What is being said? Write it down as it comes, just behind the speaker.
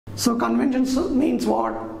So conventions means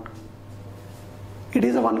what? It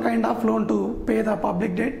is a one kind of loan to pay the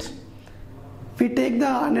public debt. We take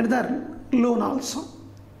the another loan also.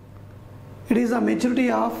 It is a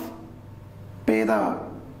maturity of pay the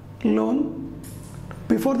loan.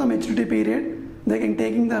 Before the maturity period, they can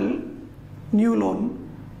taking the new loan,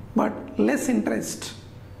 but less interest.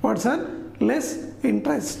 What's that? Less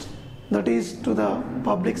interest. That is to the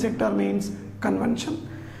public sector means convention.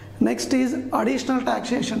 Next is additional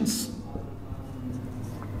taxations.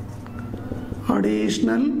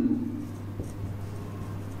 Additional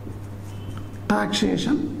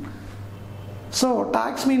taxation. So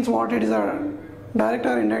tax means what? It is a direct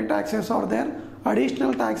or indirect taxes are there.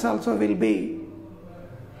 Additional tax also will be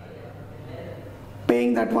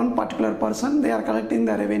paying that one particular person. They are collecting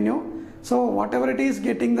the revenue. So whatever it is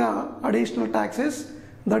getting the additional taxes,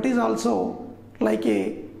 that is also like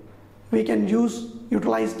a we can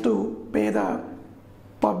utilize to pay the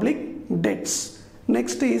public debts.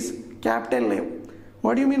 Next is capital levy.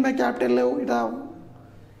 What do you mean by capital levy? It is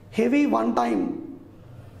heavy one-time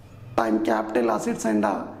capital assets and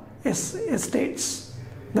estates.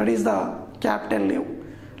 That is the capital levy.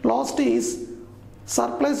 Last is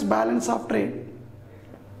surplus balance of trade.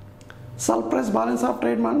 Surplus balance of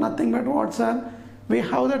trade means nothing but what, sir? We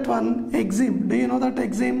have that one EXIM. Do you know that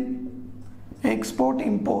EXIM? Export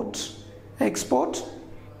Import. Export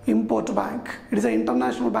Import Bank. It is an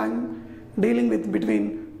international bank dealing with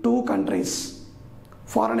between two countries.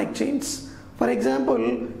 Foreign exchange. For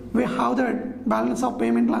example, we have that balance of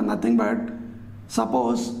payment like nothing but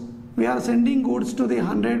suppose we are sending goods to the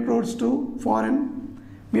 100 crores to foreign.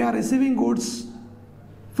 We are receiving goods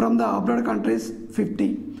from the abroad countries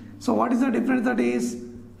 50. So what is the difference? That is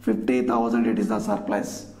 50,000. It is the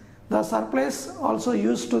surplus. The surplus also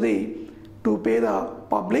used to pay the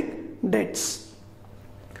public debts.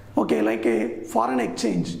 Okay, like a foreign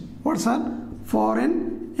exchange. What's that?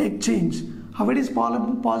 Foreign exchange. How it is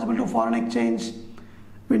possible to foreign exchange?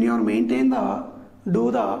 When you are do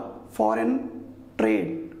the foreign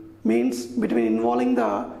trade, means between involving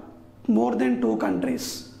the more than two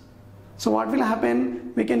countries. So what will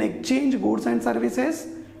happen? We can exchange goods and services.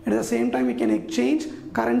 At the same time, we can exchange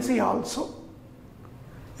currency also.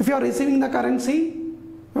 If you are receiving the currency,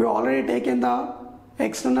 we already taken the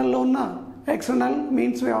external loan na. External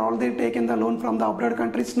means we are already taken the loan from the abroad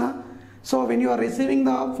countries na. So when you are receiving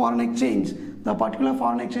the foreign exchange, the particular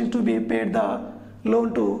foreign exchange to be paid the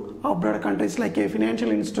loan to abroad countries like a financial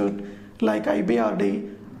institute, like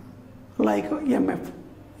IBRD, like IMF.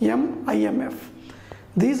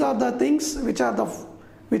 These are the things which are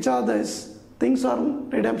things are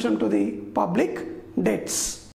redemption to the public debts.